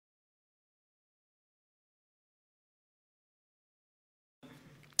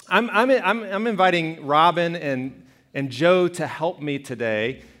I'm inviting Robin and Joe to help me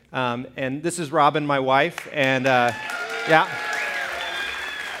today. And this is Robin, my wife, and yeah.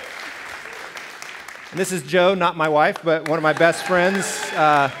 And this is Joe, not my wife, but one of my best friends.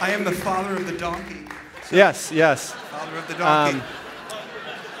 I am the father of the donkey. So yes. Father of the donkey.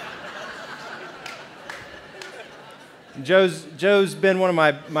 Joe's been one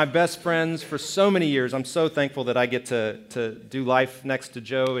of my best friends for so many years. I'm so thankful that I get to do life next to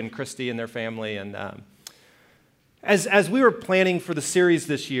Joe and Christy and their family. And as we were planning for the series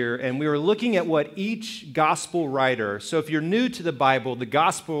this year, and we were looking at what each gospel writer, so if you're new to the Bible, the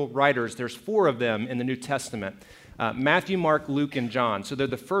gospel writers, there's 4 of them in the New Testament. Matthew, Mark, Luke, and John. So they're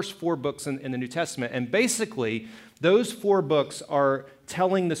the first 4 books in the New Testament. And basically, those 4 books are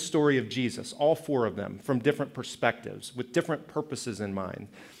telling the story of Jesus, all 4 of them, from different perspectives, with different purposes in mind.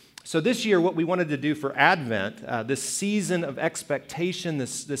 So this year, what we wanted to do for Advent, this season of expectation,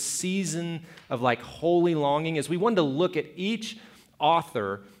 this season of like holy longing, is we wanted to look at each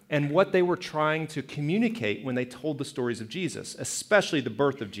author and what they were trying to communicate when they told the stories of Jesus, especially the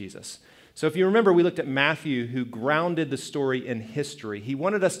birth of Jesus. So if you remember, we looked at Matthew, who grounded the story in history. He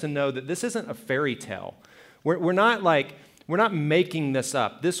wanted us to know that this isn't a fairy tale. We're not making this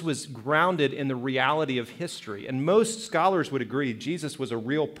up. This was grounded in the reality of history. And most scholars would agree Jesus was a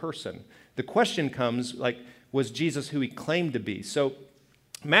real person. The question comes, was Jesus who he claimed to be? So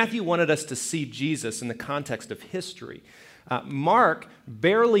Matthew wanted us to see Jesus in the context of history. Mark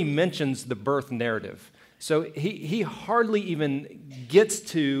barely mentions the birth narrative. So he hardly even gets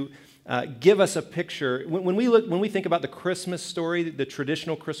to give us a picture. When we think about the Christmas story, the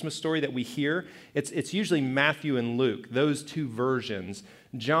traditional Christmas story that we hear, it's usually Matthew and Luke, those 2 versions.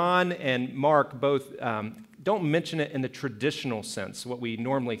 John and Mark both don't mention it in the traditional sense, what we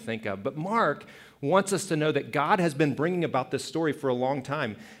normally think of. But Mark wants us to know that God has been bringing about this story for a long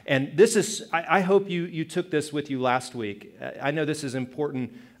time. And this is, I hope you took this with you last week. I know this is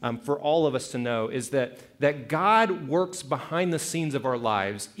important for all of us to know, is that God works behind the scenes of our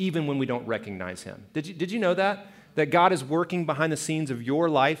lives even when we don't recognize him. Did you know that? That God is working behind the scenes of your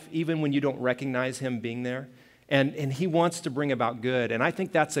life even when you don't recognize him being there? And he wants to bring about good. And I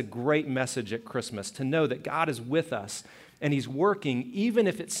think that's a great message at Christmas, to know that God is with us and he's working even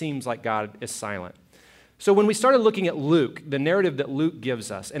if it seems like God is silent. So when we started looking at Luke, the narrative that Luke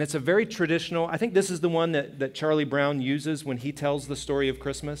gives us, and it's a very traditional, I think this is the one that Charlie Brown uses when he tells the story of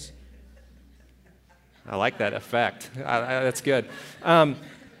Christmas. I like that effect. That's good. When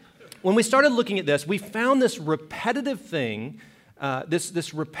we started looking at this, we found this repetitive thing,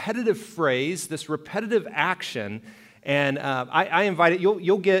 this repetitive phrase, this repetitive action, and I invited,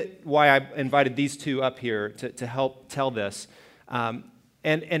 you'll get why I invited these 2 up here to help tell this.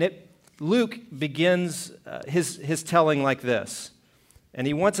 Luke begins his telling like this, and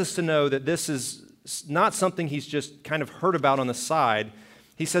he wants us to know that this is not something he's just kind of heard about on the side.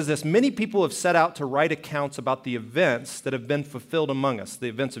 He says this: many people have set out to write accounts about the events that have been fulfilled among us, the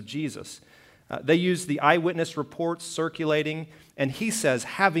events of Jesus. They use the eyewitness reports circulating, and he says,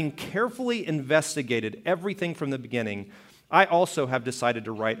 having carefully investigated everything from the beginning, I also have decided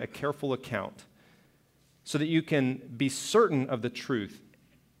to write a careful account so that you can be certain of the truth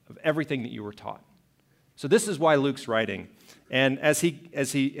of everything that you were taught. So this is why Luke's writing. And as he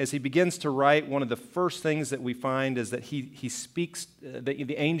begins to write, one of the first things that we find is that he speaks,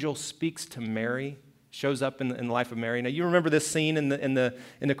 the angel speaks to Mary, shows up in the life of Mary. Now you remember this scene in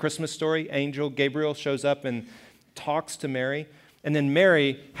the Christmas story. Angel Gabriel shows up and talks to Mary, and then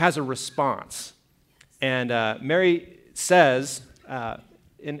Mary has a response. And Mary says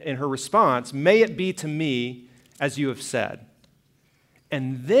in her response, "May it be to me as you have said."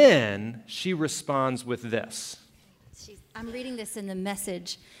 And then she responds with this. I'm reading this in the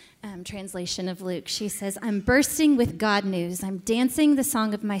Message translation of Luke. She says, I'm bursting with God news. I'm dancing the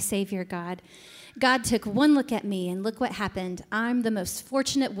song of my Savior God. God took one look at me, and look what happened. I'm the most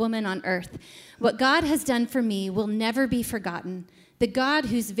fortunate woman on earth. What God has done for me will never be forgotten. The God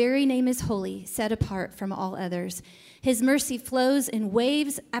whose very name is holy, set apart from all others. His mercy flows in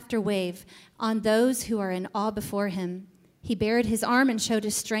waves after wave on those who are in awe before him. He bared his arm and showed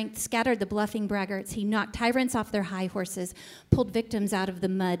his strength, scattered the bluffing braggarts. He knocked tyrants off their high horses, pulled victims out of the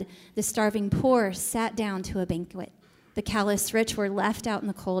mud. The starving poor sat down to a banquet. The callous rich were left out in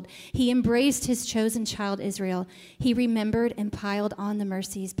the cold. He embraced his chosen child Israel. He remembered and piled on the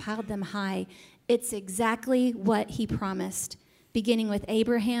mercies, piled them high. It's exactly what he promised, beginning with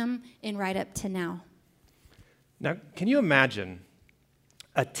Abraham and right up to now. Now, can you imagine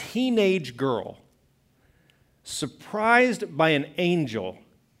a teenage girl surprised by an angel,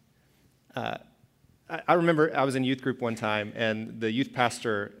 I remember I was in youth group one time, and the youth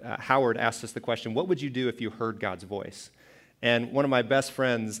pastor, Howard, asked us the question, what would you do if you heard God's voice? And one of my best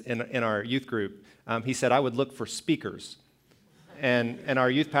friends in our youth group, he said, I would look for speakers. And our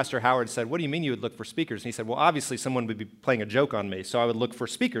youth pastor, Howard, said, what do you mean you would look for speakers? And he said, well, obviously someone would be playing a joke on me, so I would look for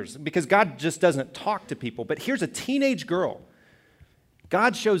speakers, because God just doesn't talk to people. But here's a teenage girl.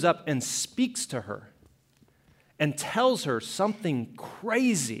 God shows up and speaks to her and tells her something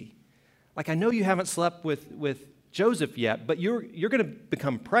crazy. Like, I know you haven't slept with Joseph yet, but you're going to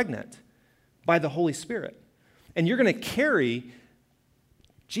become pregnant by the Holy Spirit. And you're going to carry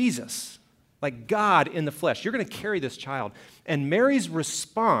Jesus, like God in the flesh. You're going to carry this child. And Mary's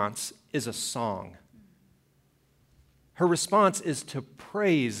response is a song. Her response is to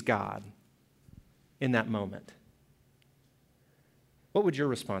praise God in that moment. What would your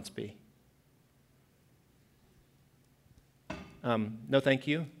response be? No, thank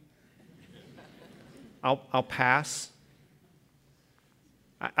you. I'll pass.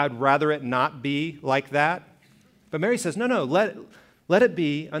 I'd rather it not be like that. But Mary says, no, let it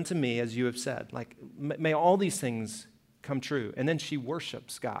be unto me as you have said. Like, may all these things come true. And then she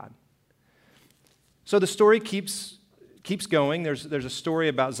worships God. So the story keeps going. There's a story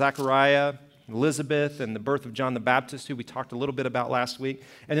about Zechariah, Elizabeth, and the birth of John the Baptist, who we talked a little bit about last week.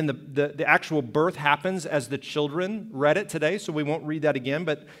 And then the actual birth happens as the children read it today, so we won't read that again,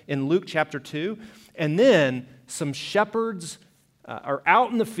 but in Luke chapter 2. And then some shepherds are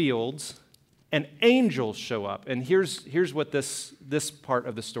out in the fields, and angels show up. And here's what this part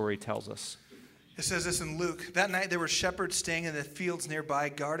of the story tells us. It says this in Luke. That night there were shepherds staying in the fields nearby,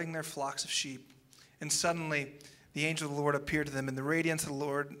 guarding their flocks of sheep. And suddenly the angel of the Lord appeared to them, and the radiance of the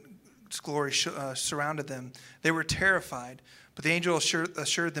Lord's glory surrounded them. They were terrified, but the angel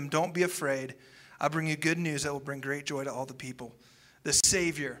assured them, don't be afraid. I'll bring you good news that will bring great joy to all the people. The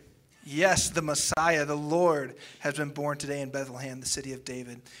Savior, yes, the Messiah, the Lord, has been born today in Bethlehem, the city of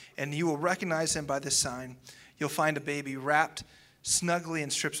David. And you will recognize him by this sign. You'll find a baby wrapped snugly in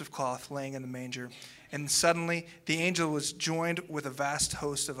strips of cloth laying in the manger. And suddenly the angel was joined with a vast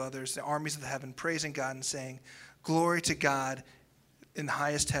host of others, the armies of the heaven, praising God and saying, glory to God in the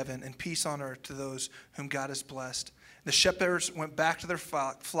highest heaven, and peace on earth to those whom God has blessed. The shepherds went back to their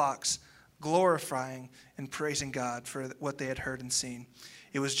flocks, glorifying and praising God for what they had heard and seen.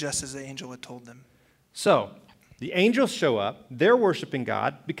 It was just as the angel had told them. So, the angels show up. They're worshiping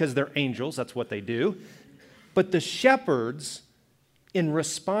God because they're angels. That's what they do. But the shepherds, in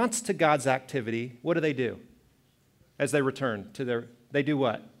response to God's activity, what do? As they return to they do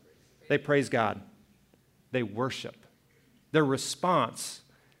what? They praise God. They worship. Their response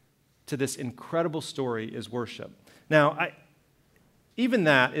to this incredible story is worship. Now, even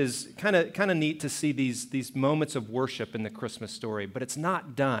that is kind of neat to see these moments of worship in the Christmas story, but it's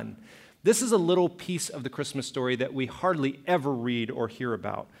not done. This is a little piece of the Christmas story that we hardly ever read or hear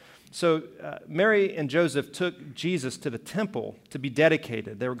about. So Mary and Joseph took Jesus to the temple to be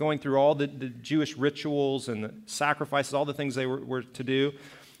dedicated. They were going through all the Jewish rituals and the sacrifices, all the things they were to do.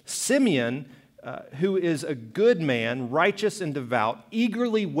 Simeon, who is a good man, righteous and devout,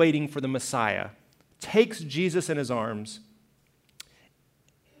 eagerly waiting for the Messiah, takes Jesus in his arms,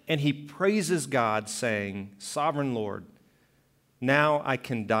 and he praises God, saying, Sovereign Lord, now I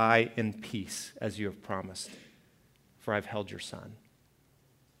can die in peace, as you have promised, for I've held your son.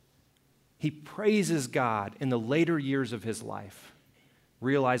 He praises God in the later years of his life,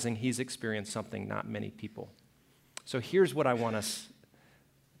 realizing he's experienced something not many people. So here's what I want us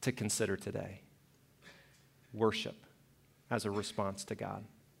to consider today. Worship as a response to God.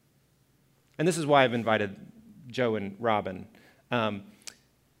 And this is why I've invited Joe and Robin.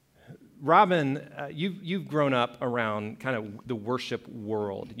 Robin, you've grown up around kind of the worship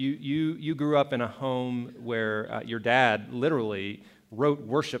world. You grew up in a home where your dad literally wrote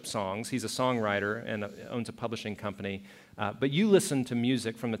worship songs. He's a songwriter and owns a publishing company. But you listened to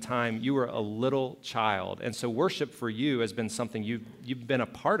music from the time you were a little child. And so worship for you has been something you've been a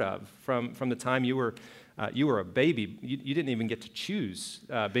part of from the time you were a baby. You didn't even get to choose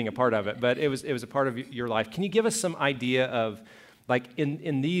being a part of it, but it was a part of your life. Can you give us some idea of, like,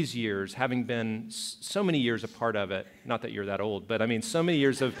 in these years, having been so many years a part of it, not that you're that old, but I mean so many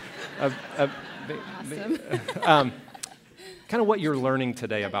years of Awesome. Kind of what you're learning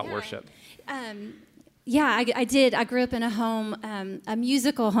today about worship. Yeah, I did. I grew up in a home, a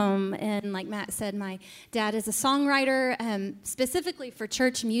musical home, and like Matt said, my dad is a songwriter, specifically for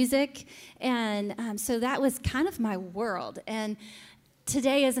church music, and so that was kind of my world. And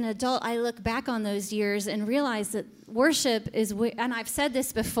today as an adult, I look back on those years and realize that worship is and I've said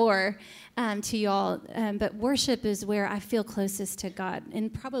this before to y'all, but worship is where I feel closest to God,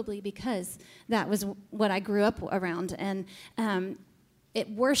 and probably because that was what I grew up around. And at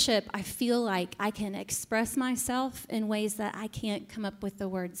worship, I feel like I can express myself in ways that I can't come up with the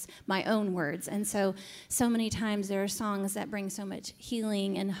words, my own words. And so many times there are songs that bring so much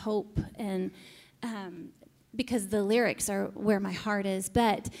healing and hope, and because the lyrics are where my heart is.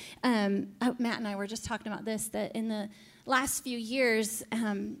 But Matt and I were just talking about this, that in the last few years,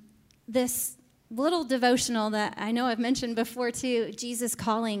 this little devotional that I know I've mentioned before too, Jesus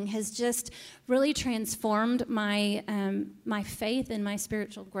Calling, has just really transformed my my faith and my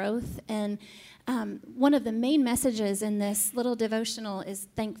spiritual growth. And one of the main messages in this little devotional is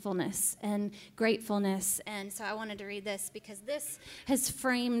thankfulness and gratefulness. And so I wanted to read this because this has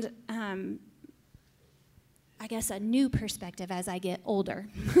framed, I guess, a new perspective as I get older.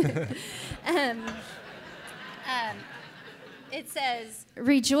 It says,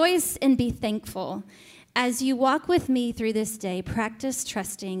 "Rejoice and be thankful. As you walk with me through this day, practice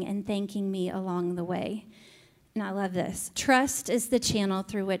trusting and thanking me along the way." And I love this. "Trust is the channel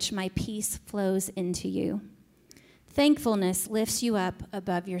through which my peace flows into you. Thankfulness lifts you up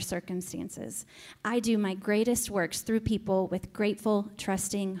above your circumstances. I do my greatest works through people with grateful,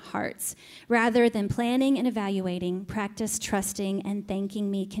 trusting hearts. Rather than planning and evaluating, practice trusting and thanking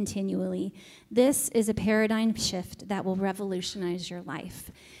me continually. This is a paradigm shift that will revolutionize your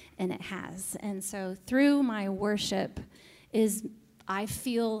life." And it has. And so through my worship I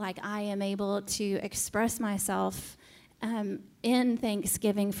feel like I am able to express myself in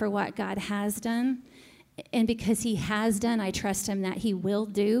thanksgiving for what God has done. And because he has done, I trust him that he will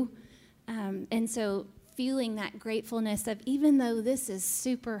do. And so feeling that gratefulness of, even though this is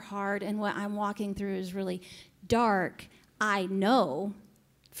super hard and what I'm walking through is really dark, I know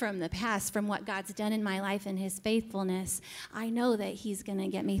from the past, from what God's done in my life and his faithfulness, I know that he's going to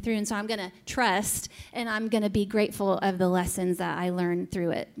get me through. And so I'm going to trust, and I'm going to be grateful of the lessons that I learned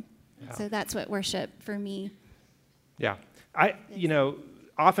through it. Yeah. So that's what worship for me. Yeah.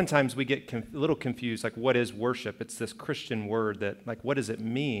 Oftentimes we get a little confused, like, what is worship? It's this Christian word that, like, what does it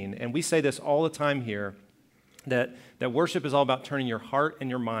mean? And we say this all the time here, that worship is all about turning your heart and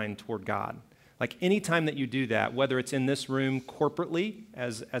your mind toward God. Like, anytime that you do that, whether it's in this room corporately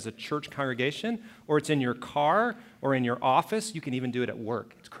as a church congregation, or it's in your car or in your office, you can even do it at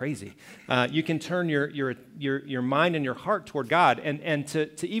work. It's crazy. You can turn your mind and your heart toward God. And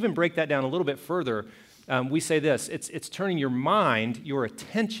to even break that down a little bit further, we say this, it's turning your mind, your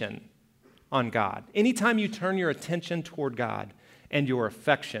attention on God. Anytime you turn your attention toward God and your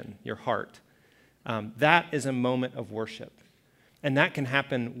affection, your heart, that is a moment of worship. And that can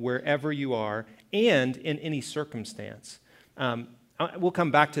happen wherever you are and in any circumstance. We'll come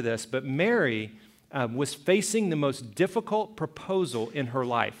back to this, but Mary was facing the most difficult proposal in her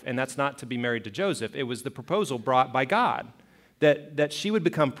life, and that's not to be married to Joseph. It was the proposal brought by God, that she would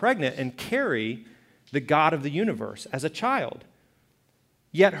become pregnant and carry the God of the universe as a child.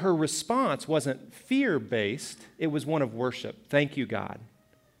 Yet her response wasn't fear-based, it was one of worship. Thank you, God.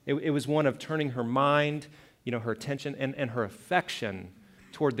 It was one of turning her mind, her attention and her affection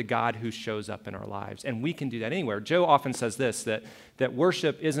toward the God who shows up in our lives. And we can do that anywhere. Joe often says this, that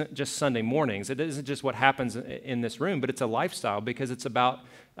worship isn't just Sunday mornings. It isn't just what happens in this room, but it's a lifestyle, because it's about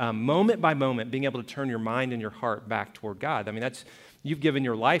moment by moment being able to turn your mind and your heart back toward God. I mean, you've given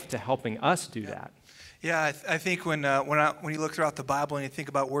your life to helping us do that. Yeah, I think when you look throughout the Bible and you think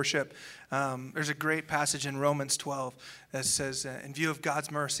about worship, there's a great passage in Romans 12 that says, "In view of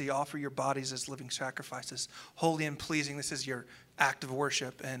God's mercy, offer your bodies as living sacrifices, holy and pleasing." This is your act of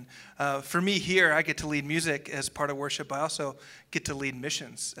worship. And for me here, I get to lead music as part of worship. I also get to lead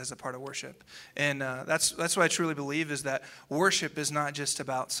missions as a part of worship. And that's what I truly believe, is that worship is not just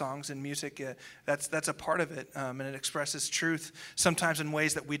about songs and music. That's a part of it, and it expresses truth sometimes in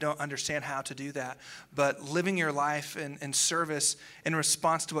ways that we don't understand how to do that. But living your life in service in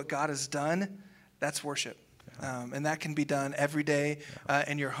response to what God has done, that's worship. And that can be done every day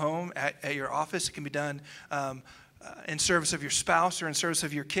in your home, at your office. It can be done in service of your spouse, or in service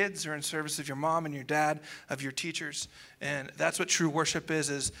of your kids, or in service of your mom and your dad, of your teachers. And that's what true worship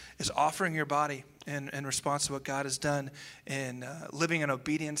is offering your body in response to what God has done, and living in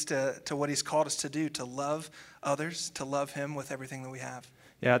obedience to what he's called us to do, to love others, to love him with everything that we have.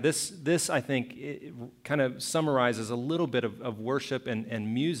 Yeah, this I think it kind of summarizes a little bit of worship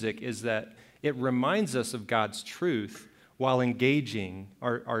and music, is that it reminds us of God's truth while engaging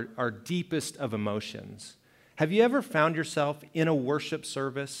our deepest of emotions. Have you ever found yourself in a worship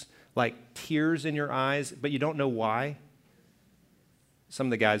service, like tears in your eyes, but you don't know why? Some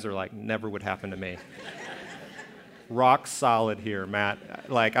of the guys are like, never would happen to me. Rock solid here,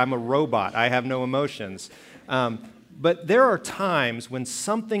 Matt. Like, I'm a robot. I have no emotions. But there are times when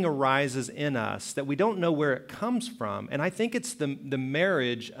something arises in us that we don't know where it comes from, and I think it's the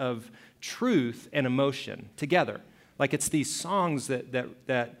marriage of truth and emotion together. Like, it's these songs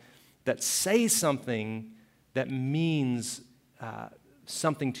that say something that means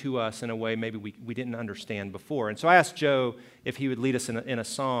something to us in a way maybe we didn't understand before. And so I asked Joe if he would lead us in a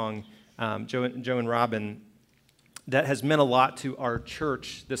song, Joe and Robin, that has meant a lot to our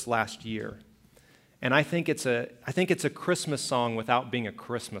church this last year. And I think it's a Christmas song without being a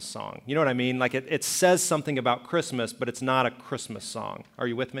Christmas song. You know what I mean? Like, it says something about Christmas, but it's not a Christmas song. Are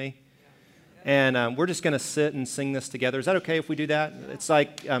you with me? And we're just going to sit and sing this together. Is that okay if we do that? It's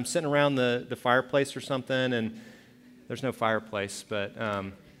like sitting around the fireplace or something, and there's no fireplace. But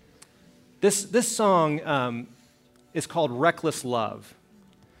this song is called Reckless Love.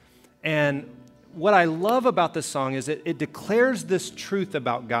 And what I love about this song is it declares this truth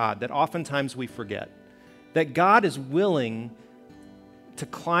about God that oftentimes we forget, that God is willing to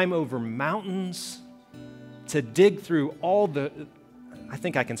climb over mountains, to dig through all the, I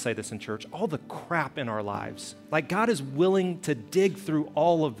think I can say this in church, all the crap in our lives. Like, God is willing to dig through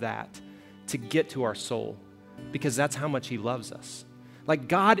all of that to get to our soul, because that's how much he loves us. Like,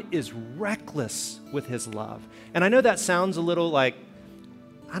 God is reckless with his love. And I know that sounds a little like,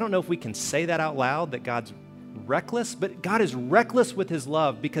 I don't know if we can say that out loud, that God's reckless, but God is reckless with his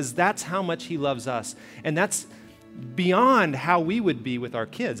love because that's how much he loves us. And that's beyond how we would be with our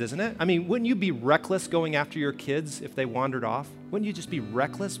kids, isn't it? I mean, wouldn't you be reckless going after your kids if they wandered off? Wouldn't you just be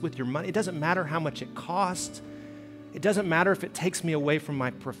reckless with your money? It doesn't matter how much it costs. It doesn't matter if it takes me away from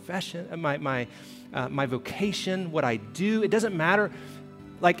my profession, my vocation, what I do. It doesn't matter.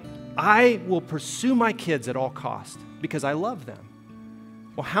 Like, I will pursue my kids at all costs because I love them.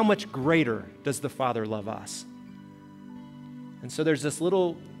 Well, how much greater does the Father love us? And so there's this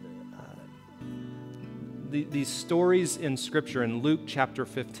little, these stories in Scripture in Luke chapter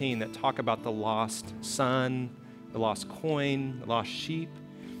 15 that talk about the lost son, the lost coin, the lost sheep.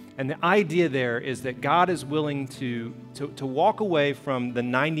 And the idea there is that God is willing to walk away from the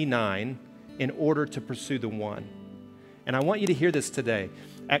 99 in order to pursue the one. And I want you to hear this today.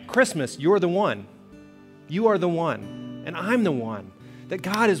 At Christmas, you're the one. You are the one. And I'm the one. That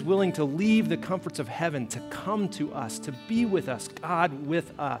God is willing to leave the comforts of heaven to come to us, to be with us, God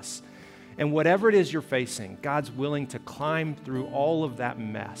with us. And whatever it is you're facing, God's willing to climb through all of that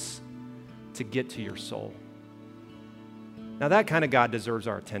mess to get to your soul. Now, that kind of God deserves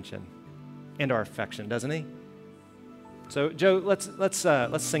our attention and our affection, doesn't he? So, Joe, let's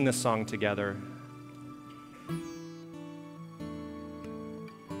sing this song together.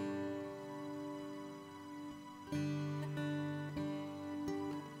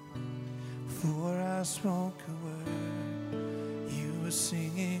 Before I spoke a word, you were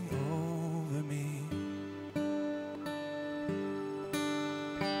singing over me.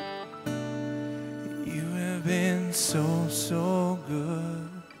 You have been so, so good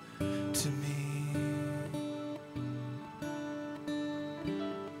to me.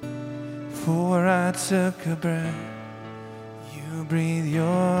 Before I took a breath, you breathed your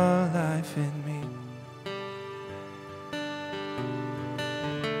life in me.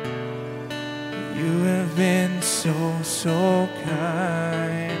 You have been so, so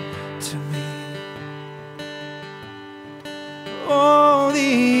kind to me. Oh,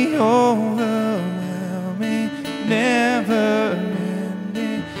 the overwhelming,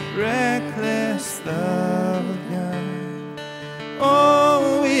 never-ending, reckless love of God.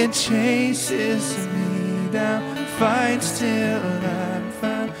 Oh, it chases me down, fights till I'm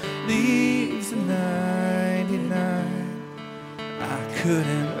found, leaves the 99. I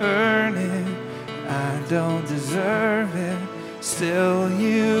couldn't earn it, I don't deserve it, still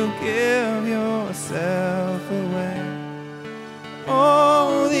you give yourself away.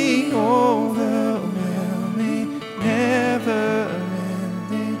 Oh, the overwhelming,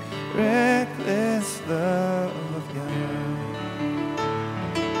 never-ending, reckless love of God.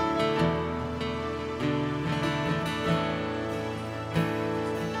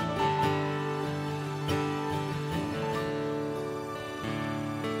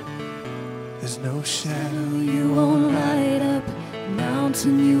 There's no shadow You won't light up,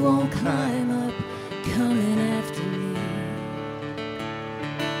 mountain you won't climb up, coming after me.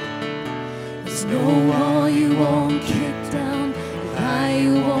 There's no wall you won't kick down, lie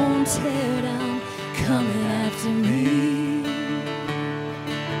you won't tear down, coming after me.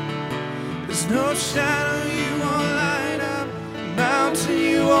 There's no shadow you won't light up, mountain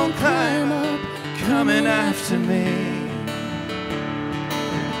you won't climb up, coming after me.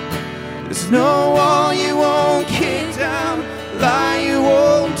 There's no wall you won't kick down, lie you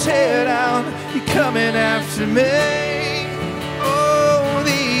won't tear down. You're coming after me. Oh,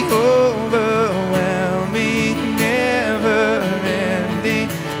 the overwhelming, never-ending,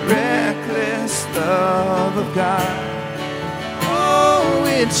 reckless love of God. Oh,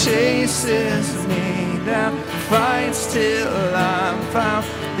 it chases me down, fights till I'm found,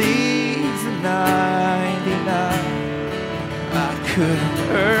 leaves the 99. I couldn't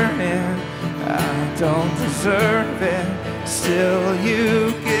earn it, I don't deserve it, still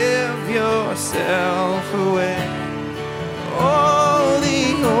you give yourself away. Oh,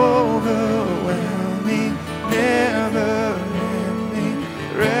 the overwhelming, never-ending,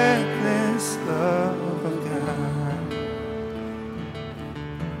 reckless love of God.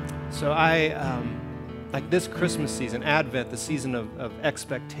 So like this Christmas season, Advent, the season of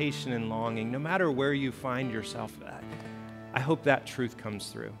expectation and longing, no matter where you find yourself, I hope that truth comes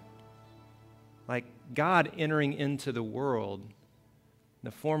through. Like God entering into the world in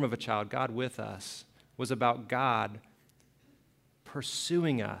the form of a child, God with us, was about God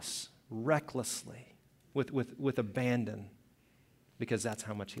pursuing us recklessly with abandon, because that's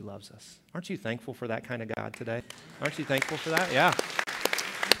how much he loves us. Aren't you thankful for that kind of God today? Aren't you thankful for that? Yeah.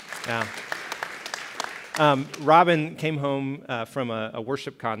 Yeah. Robin came home from a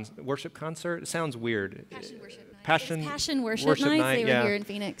worship concert. It sounds weird. Passion worship night. They were here in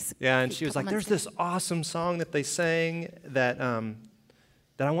Phoenix. Yeah, and she was like, "There's this awesome song that they sang that I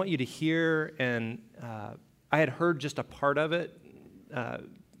want you to hear." And I had heard just a part of it a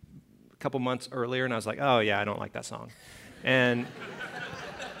couple months earlier, and I was like, "Oh yeah, I don't like that song." And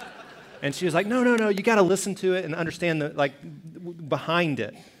she was like, "No, you got to listen to it and understand the behind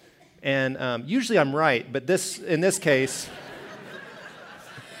it." And usually I'm right, but in this case.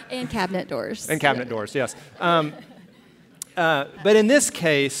 And cabinet doors. And cabinet doors, yes. But in this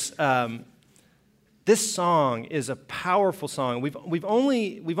case, this song is a powerful song. We've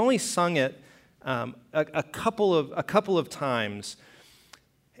only sung it a couple of times,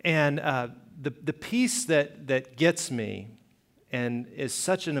 and the piece that gets me and is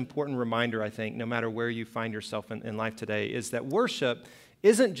such an important reminder, I think, no matter where you find yourself in life today, is that worship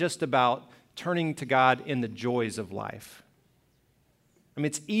isn't just about turning to God in the joys of life. I mean,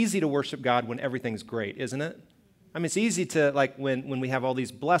 it's easy to worship God when everything's great, isn't it? I mean, it's easy to, when we have all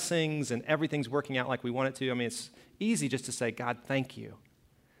these blessings and everything's working out like we want it to. I mean, it's easy just to say, God, thank you.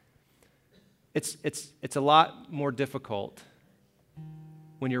 It's a lot more difficult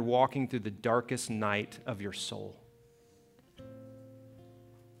when you're walking through the darkest night of your soul.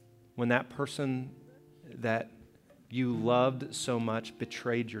 When that person that you loved so much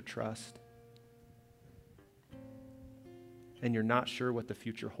betrayed your trust. And you're not sure what the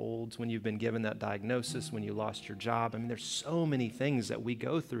future holds, when you've been given that diagnosis, when you lost your job. I mean, there's so many things that we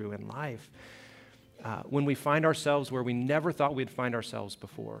go through in life. When we find ourselves where we never thought we'd find ourselves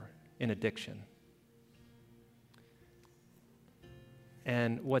before, in addiction.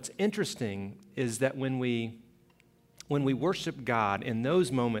 And what's interesting is that when we worship God in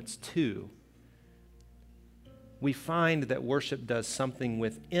those moments too, we find that worship does something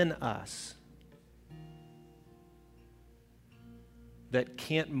within us that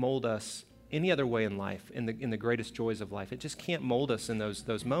can't mold us any other way in life, in the greatest joys of life. It just can't mold us in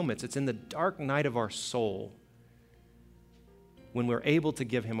those moments. It's in the dark night of our soul when we're able to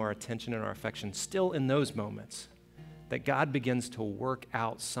give him our attention and our affection, still in those moments, that God begins to work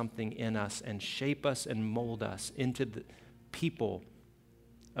out something in us and shape us and mold us into the people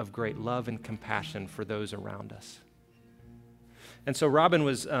of great love and compassion for those around us. And so Robin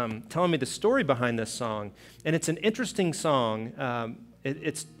was telling me the story behind this song, and it's an interesting song.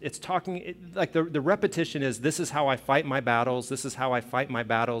 It's talking, the repetition is, this is how I fight my battles, this is how I fight my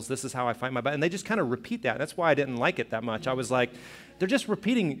battles, this is how I fight my battles. And they just kind of repeat that. That's why I didn't like it that much. I was like, they're just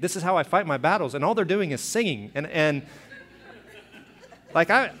repeating, this is how I fight my battles, and all they're doing is singing. And like,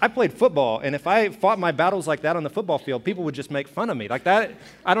 I played football, and if I fought my battles like that on the football field, people would just make fun of me. Like that,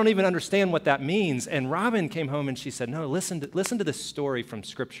 I don't even understand what that means. And Robin came home and she said, no, listen to this story from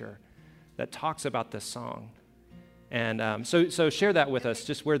Scripture that talks about this song. And so share that with us,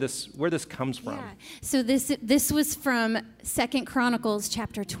 just where this comes from. Yeah. So this was from 2 Chronicles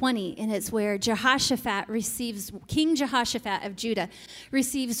chapter 20, and it's where King Jehoshaphat of Judah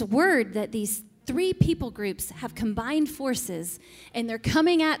receives word that these 3 people groups have combined forces, and they're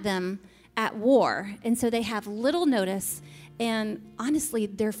coming at them at war. And so they have little notice, and honestly,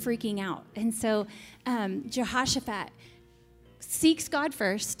 they're freaking out. And so Jehoshaphat seeks God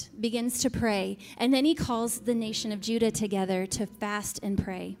first, begins to pray, and then he calls the nation of Judah together to fast and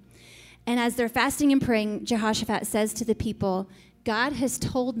pray. And as they're fasting and praying, Jehoshaphat says to the people, God has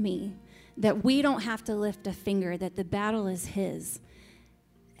told me that we don't have to lift a finger, that the battle is his.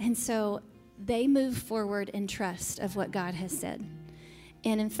 And so they move forward in trust of what God has said.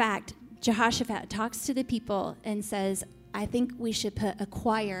 And in fact, Jehoshaphat talks to the people and says, I think we should put a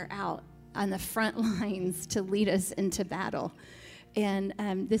choir out on the front lines to lead us into battle. And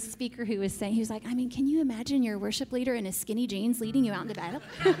this speaker who was saying, he was like, I mean, can you imagine your worship leader in his skinny jeans leading you out into battle?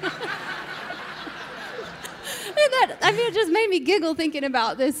 It just made me giggle thinking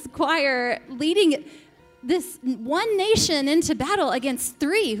about this choir leading this one nation into battle against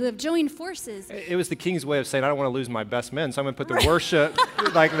three who have joined forces. It was the king's way of saying, I don't want to lose my best men, so I'm going to put the worship,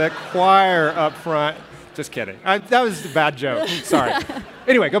 like the choir up front. Just kidding. That was a bad joke. Sorry.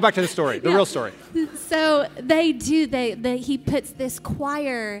 Anyway, go back to the story, the real story. So he puts this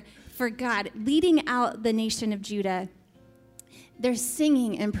choir for God, leading out the nation of Judah. They're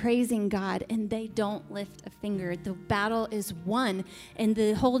singing and praising God, and they don't lift a finger. The battle is won, and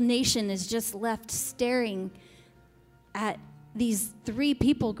the whole nation is just left staring at these three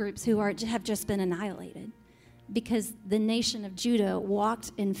people groups who have just been annihilated, because the nation of Judah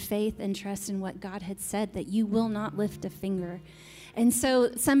walked in faith and trust in what God had said, that you will not lift a finger. And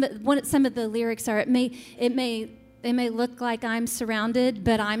so some of the lyrics are, it may look like I'm surrounded,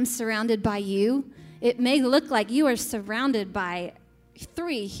 but I'm surrounded by you. It may look like you are surrounded by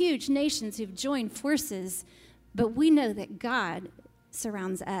three huge nations who've joined forces, but we know that God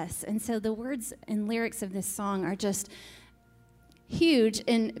surrounds us. And so the words and lyrics of this song are just huge.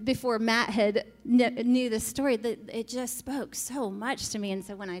 And before Matt had knew the story, it just spoke so much to me. And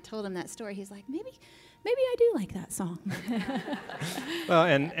so when I told him that story, he's like, maybe I do like that song. Well,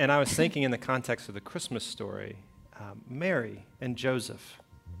 and I was thinking in the context of the Christmas story, Mary and Joseph,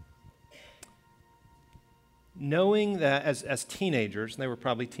 knowing that as teenagers, and they were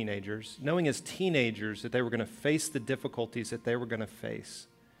probably teenagers, knowing as teenagers that they were going to face the difficulties that they were going to face,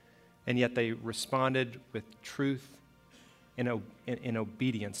 and yet they responded with truth and in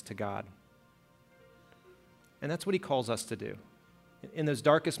obedience to God. And that's what he calls us to do. In those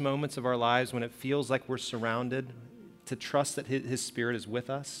darkest moments of our lives when it feels like we're surrounded, to trust that his Spirit is with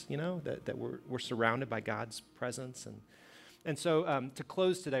us, that we're surrounded by God's presence. And so to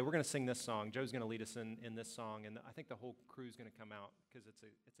close today, we're going to sing this song. Joe's going to lead us in this song, and I think the whole crew's going to come out because it's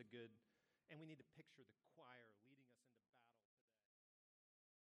a good, and we need to picture the choir.